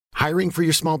Hiring for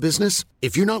your small business?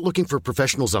 If you're not looking for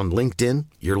professionals on LinkedIn,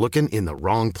 you're looking in the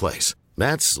wrong place.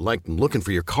 That's like looking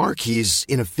for your car keys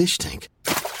in a fish tank.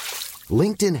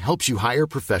 LinkedIn helps you hire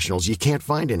professionals you can't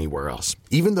find anywhere else,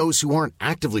 even those who aren't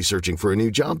actively searching for a new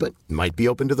job but might be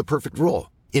open to the perfect role.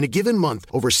 In a given month,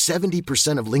 over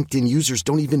 70% of LinkedIn users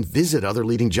don't even visit other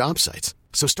leading job sites.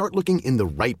 So start looking in the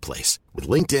right place. With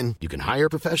LinkedIn, you can hire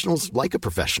professionals like a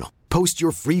professional. Post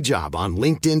your free job on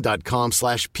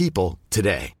linkedin.com/people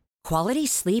today. Quality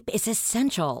sleep is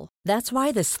essential. That's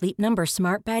why the Sleep Number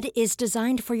Smart Bed is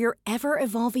designed for your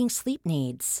ever-evolving sleep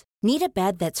needs. Need a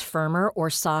bed that's firmer or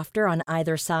softer on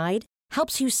either side?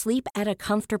 Helps you sleep at a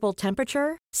comfortable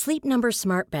temperature? Sleep Number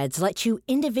Smart Beds let you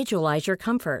individualize your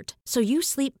comfort, so you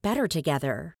sleep better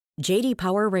together. J.D.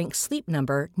 Power ranks Sleep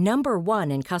Number number 1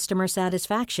 in customer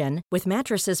satisfaction with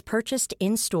mattresses purchased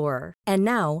in-store. And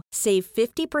now, save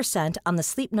 50% on the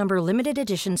Sleep Number Limited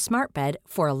Edition Smart Bed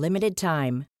for a limited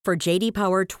time. For J.D.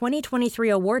 Power 2023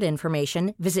 award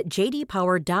information, visit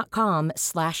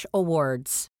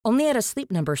jdpower.com/awards. Only at a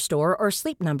Sleep Number store or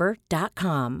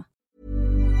sleepnumber.com.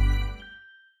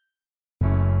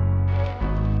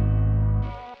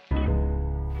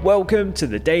 Welcome to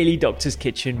the Daily Doctor's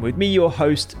Kitchen with me, your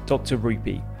host, Dr.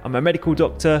 Rupy. I'm a medical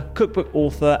doctor, cookbook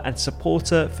author, and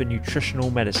supporter for nutritional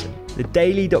medicine. The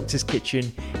Daily Doctor's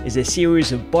Kitchen is a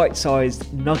series of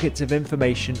bite-sized nuggets of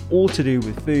information all to do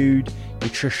with food,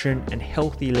 nutrition, and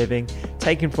healthy living,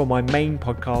 taken from my main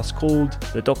podcast called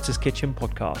the Doctor's Kitchen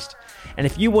Podcast. And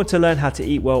if you want to learn how to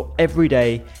eat well every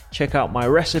day, check out my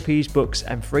recipes, books,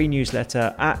 and free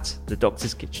newsletter at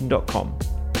thedoctorskitchen.com.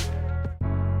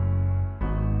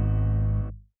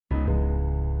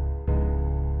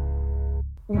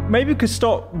 Maybe we could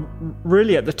start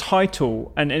really at the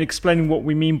title and explaining what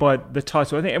we mean by the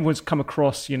title. I think everyone's come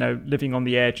across, living on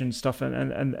the edge and stuff,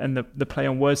 and the play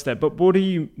on words there. But what do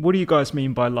you guys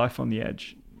mean by life on the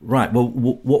edge? Right. Well,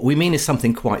 what we mean is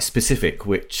something quite specific,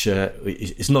 which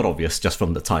is not obvious just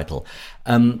from the title.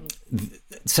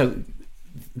 So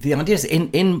the idea is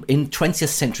in 20th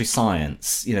century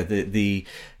science,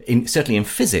 certainly in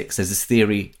physics, there's this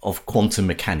theory of quantum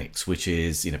mechanics, which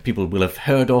is, people will have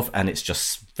heard of, and it's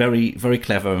just very, very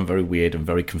clever and very weird and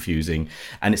very confusing.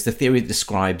 And it's the theory that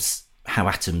describes how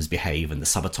atoms behave and the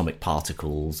subatomic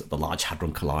particles, the Large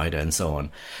Hadron Collider, and so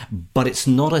on. But it's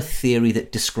not a theory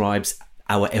that describes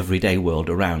our everyday world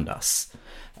around us.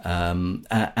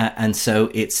 And so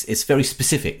it's very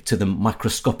specific to the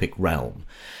microscopic realm.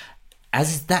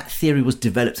 As that theory was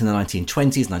developed in the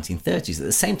 1920s, 1930s, at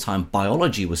the same time,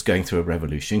 biology was going through a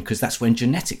revolution, because that's when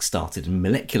genetics started and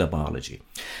molecular biology.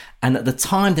 And at the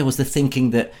time, there was the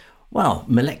thinking that, well,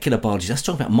 molecular biology, that's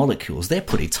talking about molecules. They're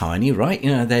pretty tiny, right?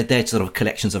 They're sort of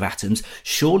collections of atoms.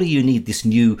 Surely you need this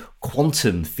new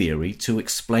quantum theory to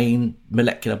explain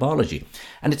molecular biology.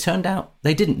 And it turned out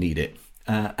they didn't need it.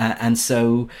 And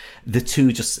so the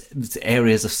two just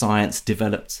areas of science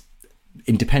developed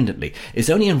independently. It's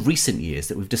only in recent years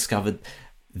that we've discovered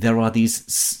there are these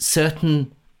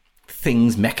certain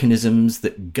things, mechanisms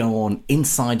that go on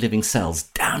inside living cells,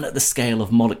 down at the scale of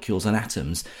molecules and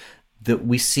atoms, that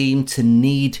we seem to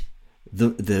need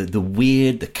the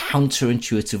weird, the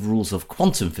counterintuitive rules of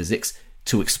quantum physics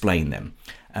to explain them.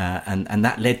 And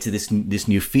that led to this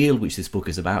new field, which this book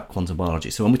is about, quantum biology.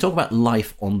 So when we talk about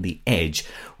life on the edge,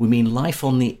 we mean life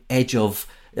on the edge of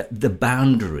the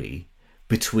boundary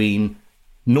between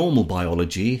normal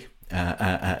biology,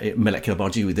 molecular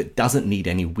biology that doesn't need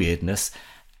any weirdness,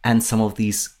 and some of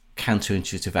these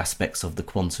counterintuitive aspects of the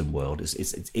quantum world.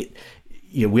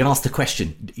 We ask the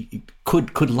question: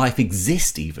 could life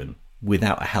exist even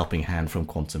without a helping hand from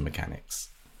quantum mechanics?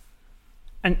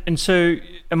 And so,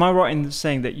 am I right in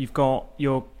saying that you've got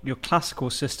your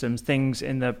classical systems, things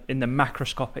in the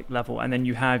macroscopic level, and then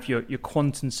you have your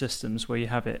quantum systems where you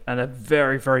have it at a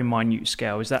very, very minute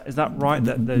scale? Is that right?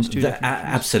 That those two?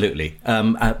 Absolutely.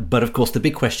 But of course, the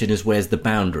big question is, where's the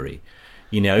boundary?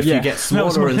 If you get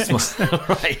smaller and smaller,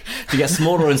 right? If you get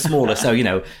smaller and smaller, so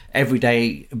every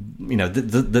day,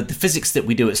 the physics that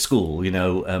we do at school,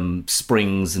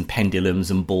 springs and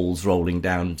pendulums and balls rolling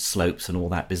down slopes and all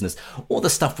that business, all the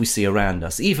stuff we see around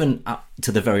us, even up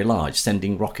to the very large,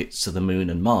 sending rockets to the moon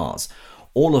and Mars,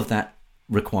 all of that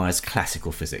requires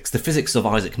classical physics, the physics of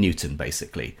Isaac Newton,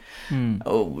 basically.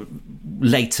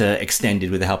 Later extended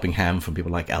with a helping hand from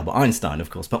people like Albert Einstein, of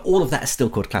course, but all of that is still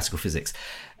called classical physics.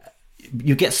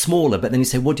 You get smaller, but then you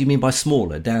say, what do you mean by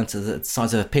smaller? Down to the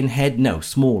size of a pinhead? No,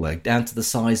 smaller. Down to the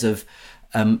size of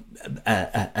a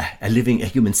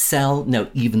human cell? No,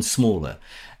 even smaller.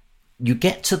 You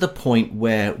get to the point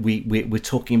where we're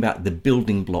talking about the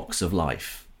building blocks of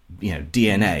life,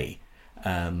 DNA,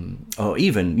 or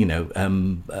even,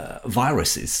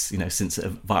 viruses, since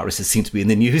viruses seem to be in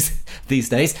the news these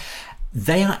days,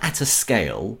 they are at a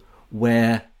scale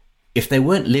where if they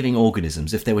weren't living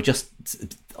organisms, if they were just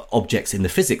objects in the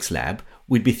physics lab,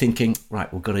 we'd be thinking,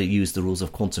 right, we've got to use the rules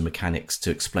of quantum mechanics to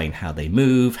explain how they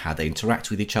move, how they interact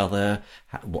with each other,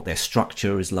 what their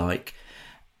structure is like.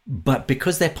 But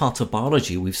because they're part of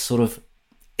biology, we've sort of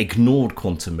ignored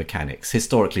quantum mechanics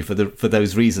historically for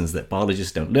those reasons that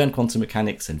biologists don't learn quantum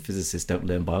mechanics and physicists don't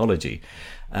learn biology.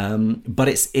 But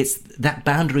it's that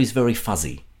boundary is very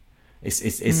fuzzy.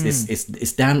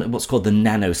 It's down at what's called the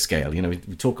nanoscale.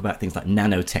 We talk about things like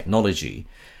nanotechnology,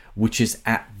 which is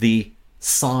at the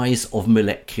size of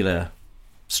molecular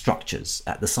structures,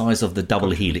 at the size of the double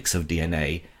helix of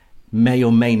DNA, may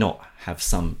or may not have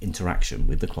some interaction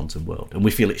with the quantum world, and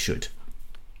we feel it should.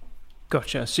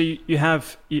 Gotcha. So you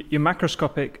have your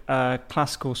macroscopic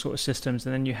classical sort of systems,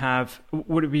 and then you have,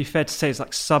 would it be fair to say it's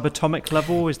like subatomic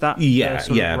level? Is that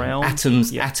sort of realm?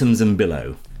 Atoms and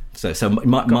below. So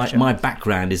my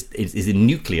background is in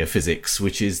nuclear physics,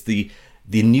 which is the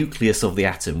nucleus of the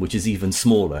atom, which is even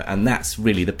smaller, and that's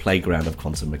really the playground of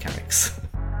quantum mechanics.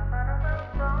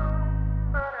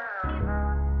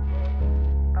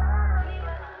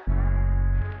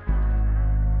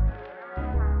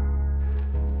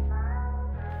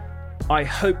 I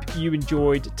hope you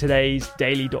enjoyed today's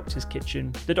Daily Doctor's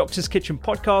Kitchen. The Doctor's Kitchen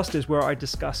podcast is where I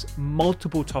discuss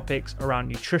multiple topics around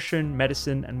nutrition,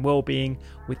 medicine, and well-being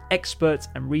with experts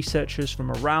and researchers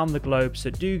from around the globe, so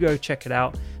do go check it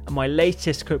out. And my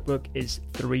latest cookbook is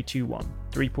 3-2-1.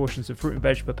 3 portions of fruit and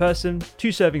veg per person, 2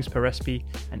 servings per recipe,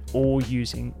 and all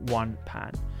using 1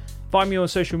 pan. Find me on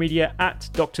social media at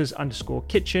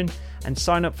doctors_kitchen and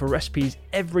sign up for recipes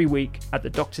every week at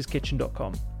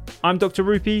thedoctorskitchen.com. I'm Dr.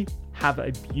 Rupy. Have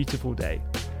a beautiful day.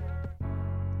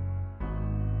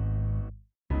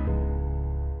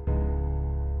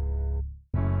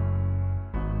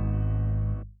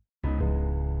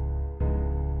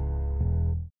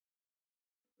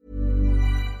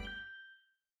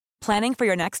 Planning for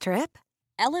your next trip?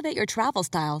 Elevate your travel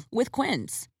style with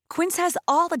Quince. Quince has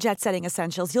all the jet-setting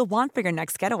essentials you'll want for your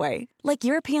next getaway, like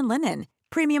European linen,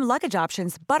 premium luggage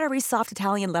options, buttery soft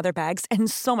Italian leather bags, and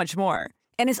so much more.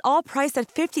 And is all priced at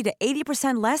 50 to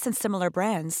 80% less than similar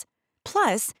brands.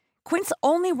 Plus, Quince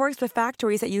only works with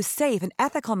factories that use safe and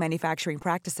ethical manufacturing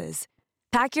practices.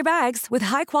 Pack your bags with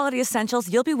high-quality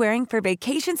essentials you'll be wearing for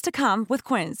vacations to come with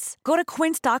Quince. Go to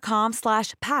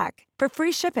quince.com/pack for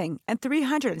free shipping and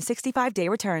 365-day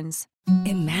returns.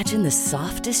 Imagine the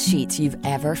softest sheets you've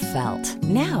ever felt.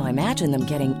 Now imagine them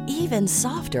getting even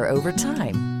softer over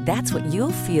time. That's what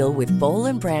you'll feel with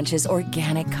Boll & Branch's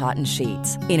organic cotton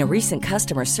sheets. In a recent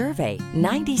customer survey,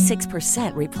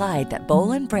 96% replied that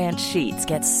Boll & Branch sheets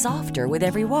get softer with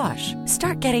every wash.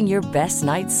 Start getting your best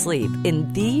night's sleep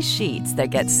in these sheets that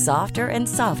get softer and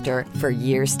softer for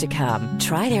years to come.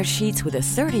 Try their sheets with a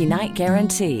 30-night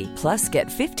guarantee. Plus, get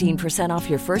 15% off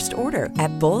your first order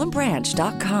at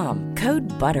bollandbranch.com.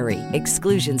 Code BUTTERY.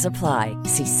 Exclusions apply.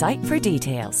 See site for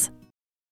details.